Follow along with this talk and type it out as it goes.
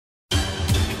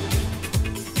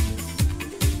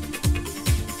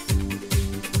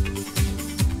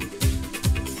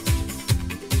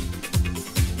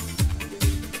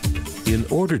In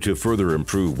order to further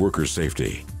improve worker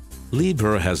safety,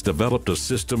 Liebherr has developed a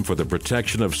system for the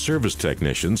protection of service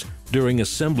technicians during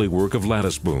assembly work of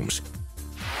lattice booms.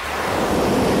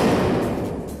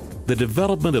 The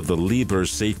development of the Liebherr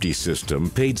safety system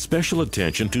paid special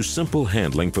attention to simple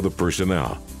handling for the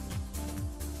personnel.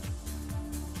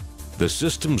 The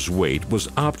system's weight was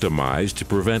optimized to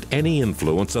prevent any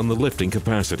influence on the lifting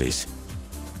capacities.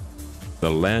 The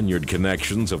lanyard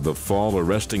connections of the fall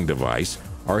arresting device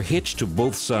are hitched to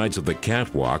both sides of the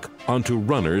catwalk onto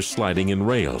runners sliding in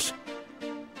rails.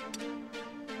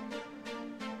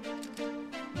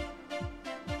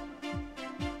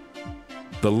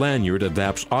 The lanyard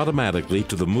adapts automatically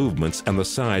to the movements and the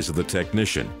size of the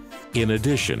technician. In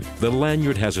addition, the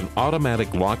lanyard has an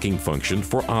automatic locking function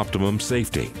for optimum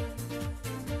safety.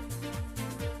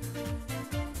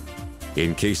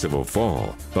 In case of a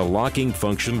fall, the locking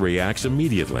function reacts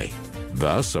immediately.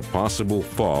 Thus, a possible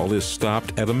fall is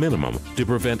stopped at a minimum to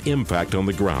prevent impact on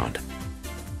the ground.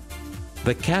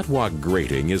 The catwalk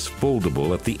grating is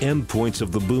foldable at the end points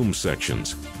of the boom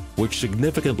sections, which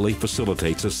significantly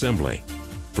facilitates assembly.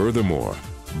 Furthermore,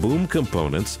 boom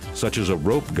components such as a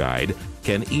rope guide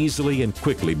can easily and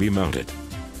quickly be mounted.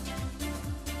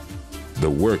 The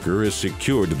worker is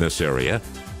secured in this area,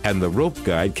 and the rope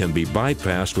guide can be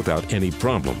bypassed without any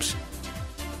problems.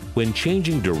 When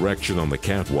changing direction on the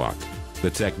catwalk, the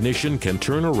technician can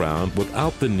turn around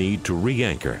without the need to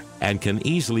re-anchor and can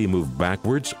easily move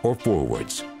backwards or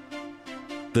forwards.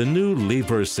 The new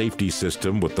Liebherr safety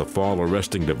system with the fall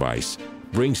arresting device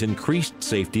brings increased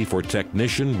safety for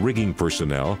technician rigging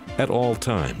personnel at all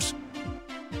times.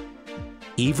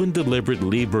 Even deliberate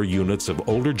Liebherr units of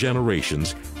older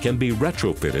generations can be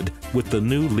retrofitted with the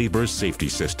new Liebherr safety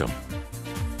system.